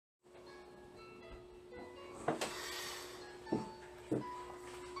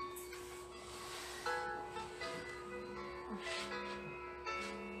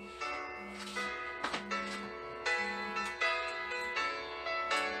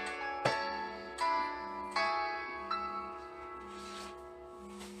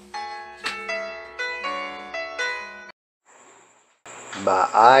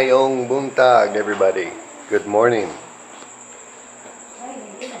Maayong buntag, everybody. Good morning.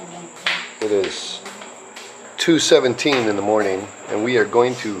 It is 2:17 in the morning, and we are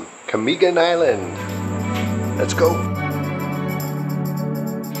going to Camiguin Island. Let's go.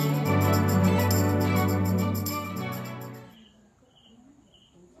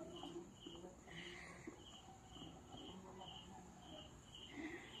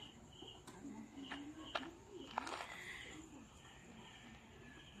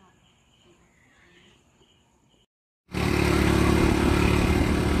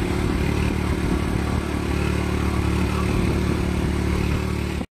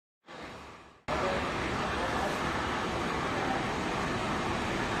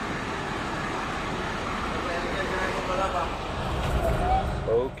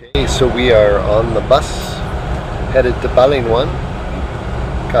 Okay, so we are on the bus headed to Balingoan.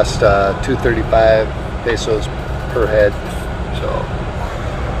 Cost 235 pesos per head. So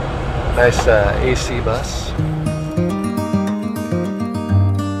nice AC bus.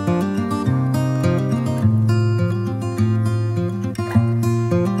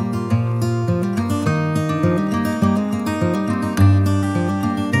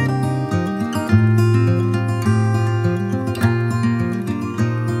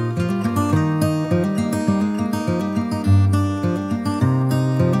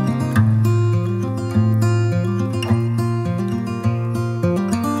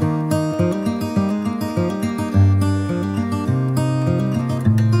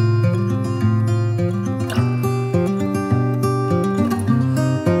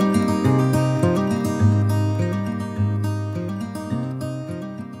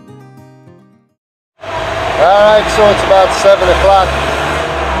 Alright, so it's about 7 o'clock.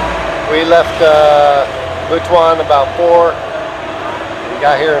 We left Butuan about 4. We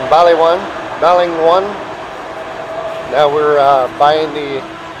got here in Balingoan. Now we're buying you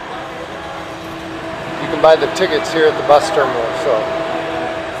can buy the tickets here at the bus terminal, so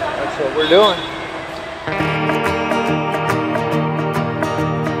that's what we're doing.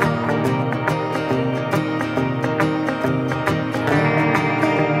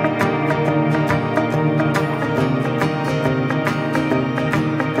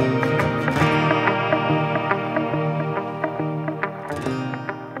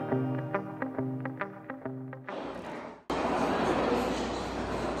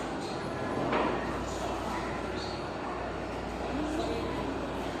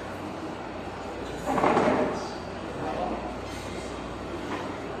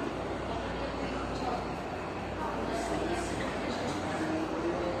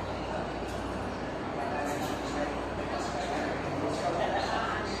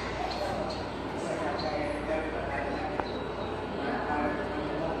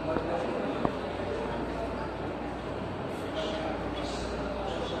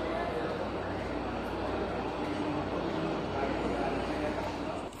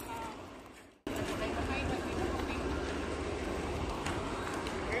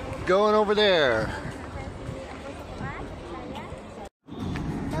 Going over there.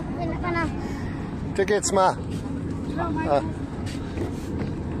 Tickets, ma.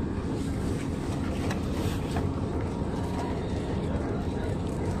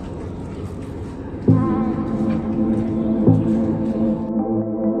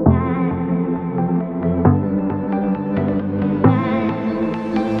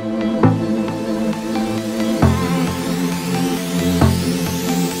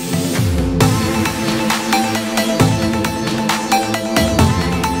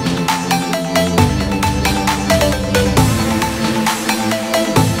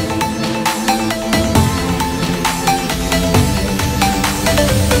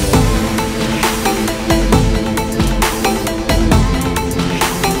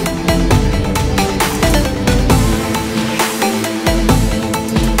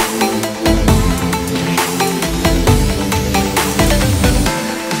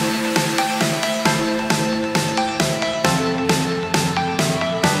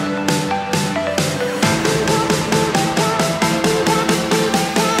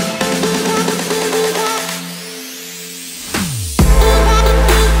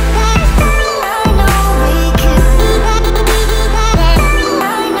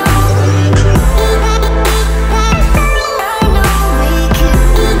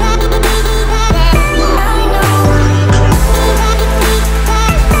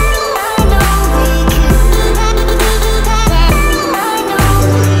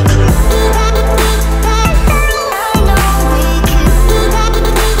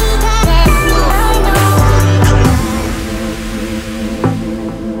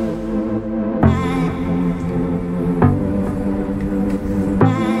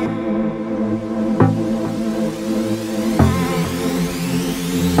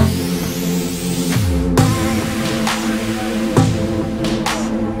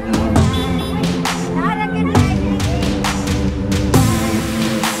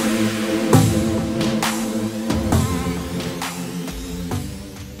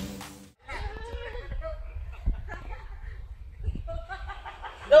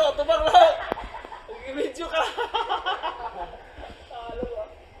 No, tubang lang! Mag-video ka!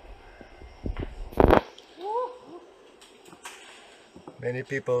 Many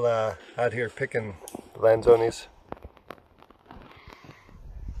people out here picking lanzones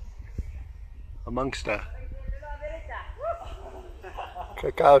amongst a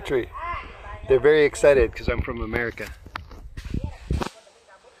cacao tree. They're very excited because I'm from America.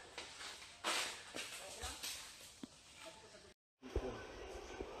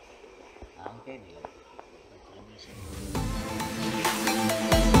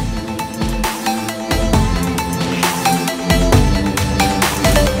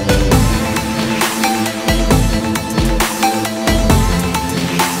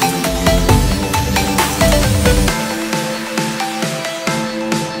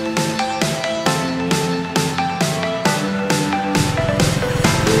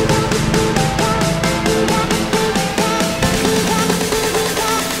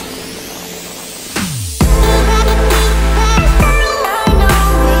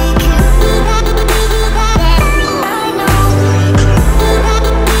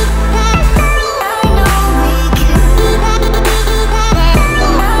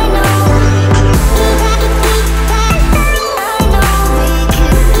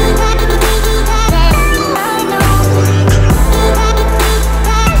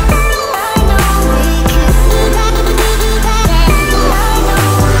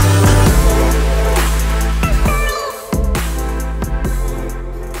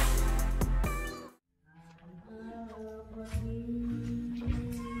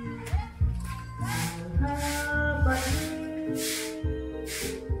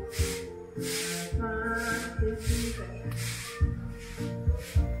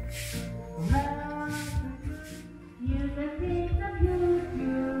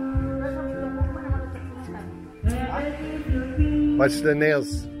 Watch the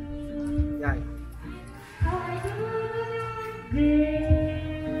nails. Yeah.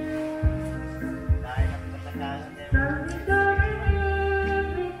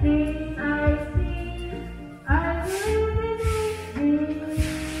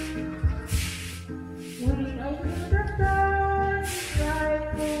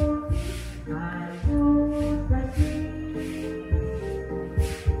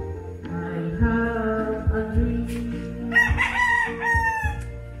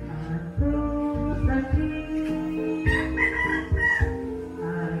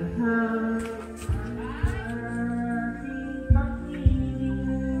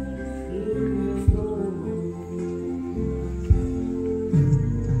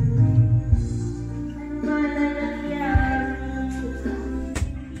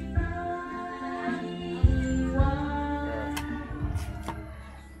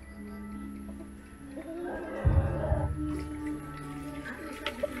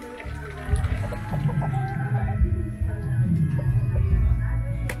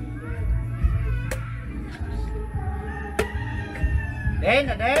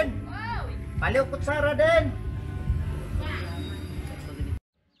 Den, paliw kutsara Den.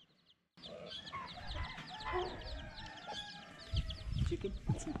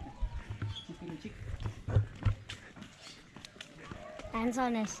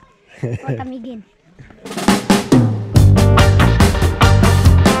 Lanzones for Camiguin.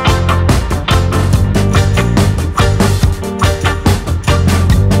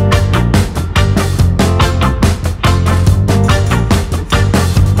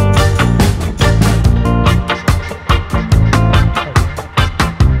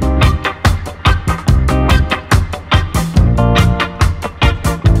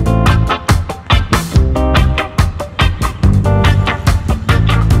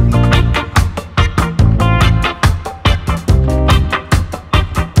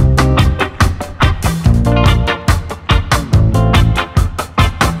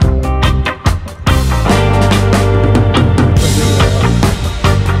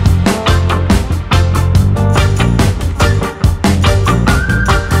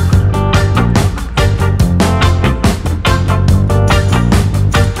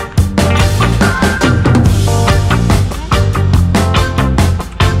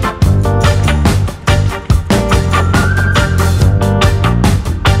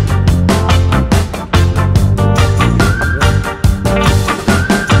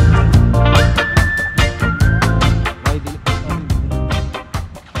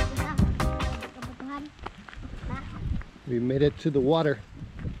 We made it to the water.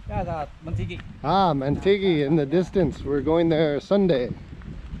 Yeah, that Mantigi. Ah, Mantigi in the distance. We're going there Sunday.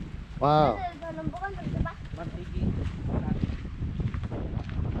 Wow. Mantigi.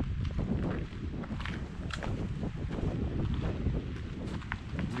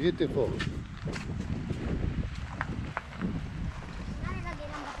 beautiful. Nani lagi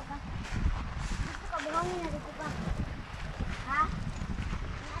lang bato pa? Gusto ka buhangin na dito pa? Ha?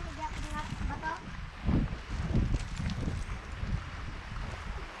 Nani diyan mga bato?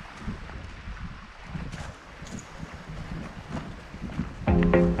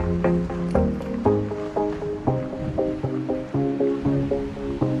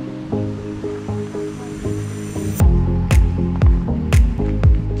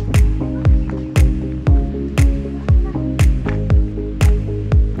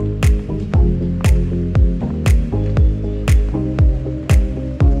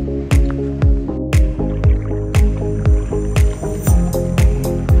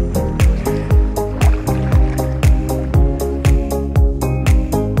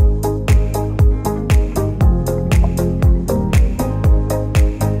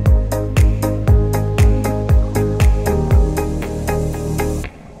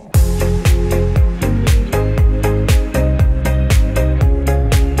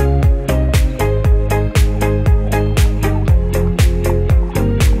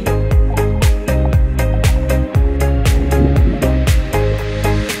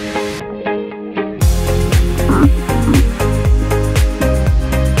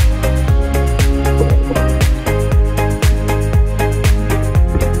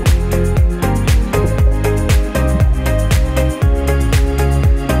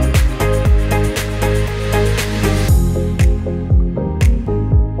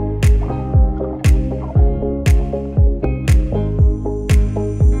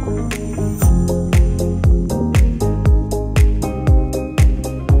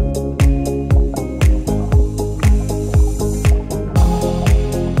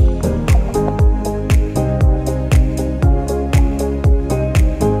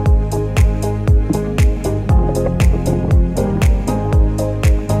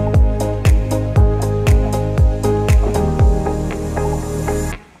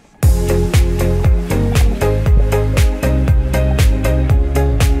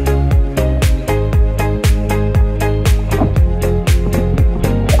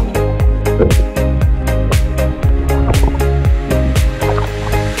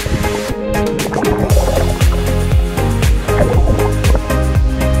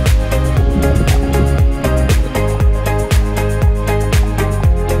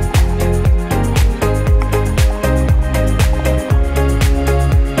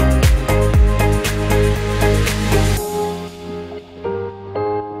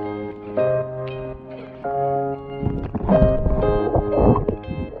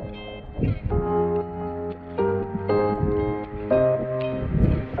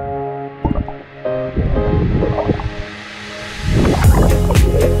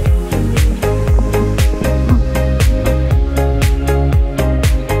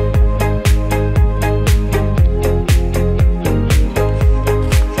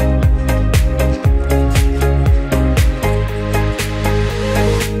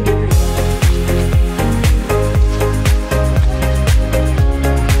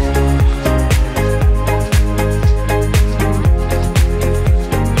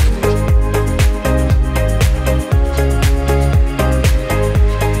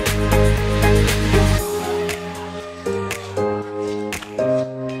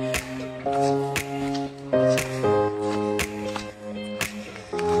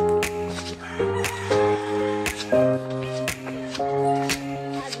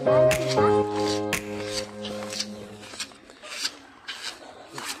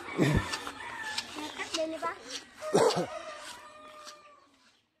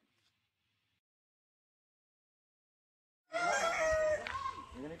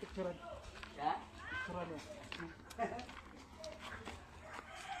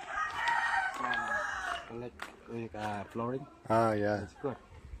 Like flooring. Ah, yeah. It's good.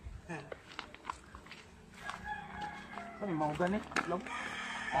 Ano yung organic? Long?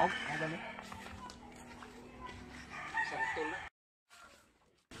 Organic?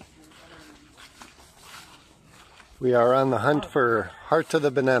 We are on the hunt for heart of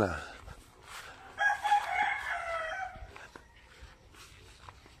the banana.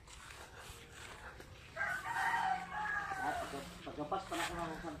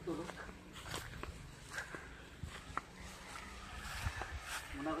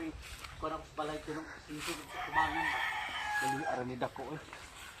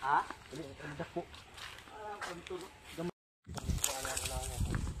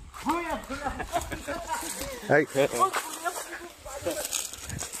 Hey.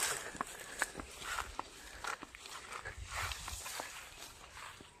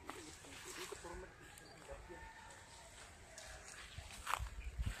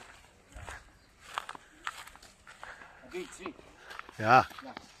 Yeah.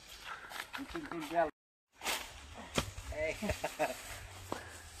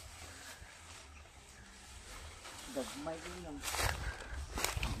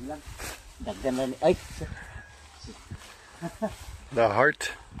 The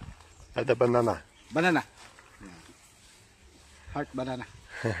heart of the banana. Banana. Heart banana.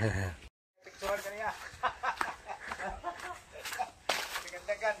 Picturean ka niya.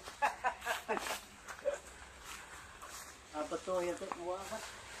 Dagan-dagan. Apa to yan to? Muwakat.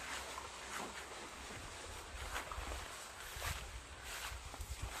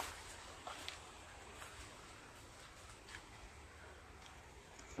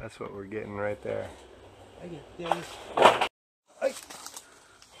 That's what we're getting right there. Ay, there is. Ay.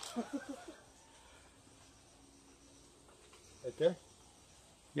 Right there?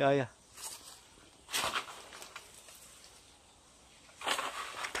 Yeah.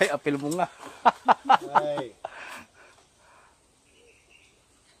 Ay, apil mo nga. Ay.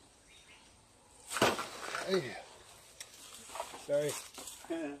 Ay. Sorry.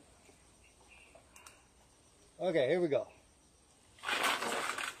 Okay, here we go.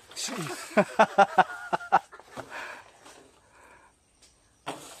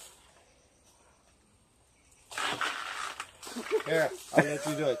 Here, I'll let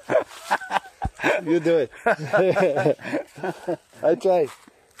you do it. You do it. I tried.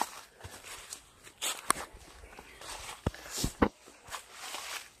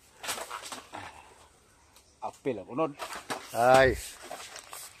 Apil ako nun. Ay.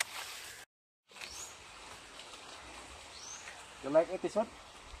 You like it this one?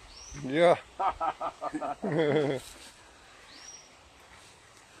 Yeah.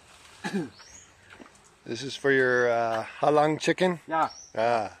 This is for your halang chicken? Yeah.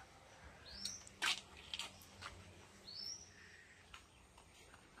 Ah.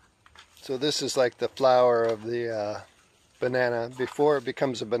 So this is like the flower of the banana before it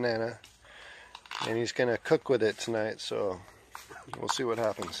becomes a banana. And he's going to cook with it tonight, so we'll see what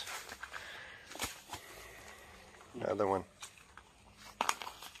happens. Another one.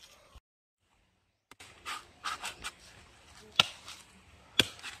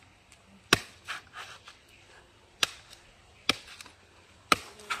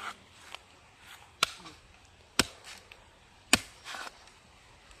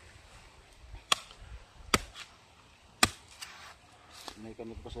 May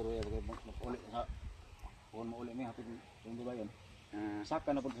kami ko sa royal kay uli sa kung mauli mi hapit yung dubayan. Saka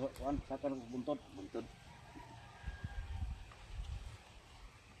na pud saka na buntod.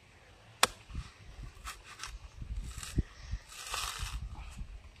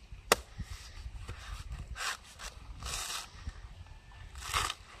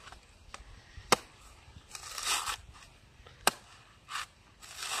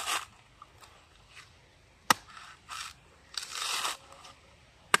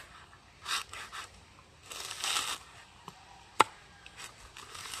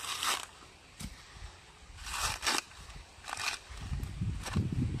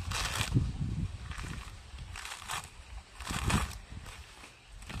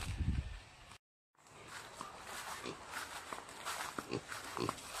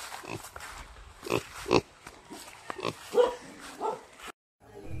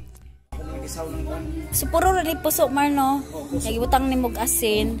 So puro rin puso mar no. Nagibutang ni mog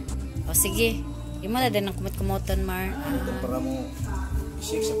asin. O sige. Imo na din ang kumot-kumoton mar. Para mo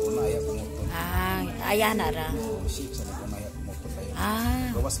isik sa kunaya kumoton. Aya na ra. Isik sa kunaya kumoton tayo.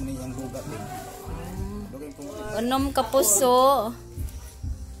 Gawas mo niyang dugat din. Unom ka puso.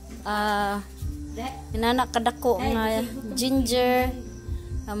 Inanak kadako nga ginger,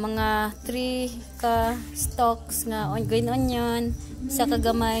 mga 3 ka stalks nga green onion, sa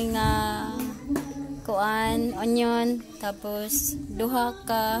kagamay nga kuan onion, tapos 2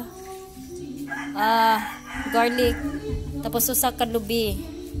 ka garlic, tapos usa ka lubi.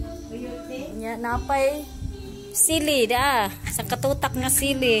 Nya napay sili da, sa katutak nga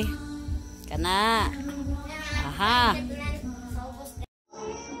sili. Kana. Aha.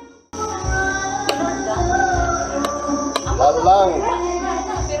 Halang.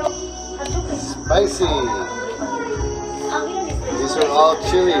 Spicy. These are all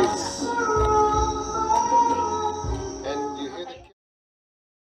chilies.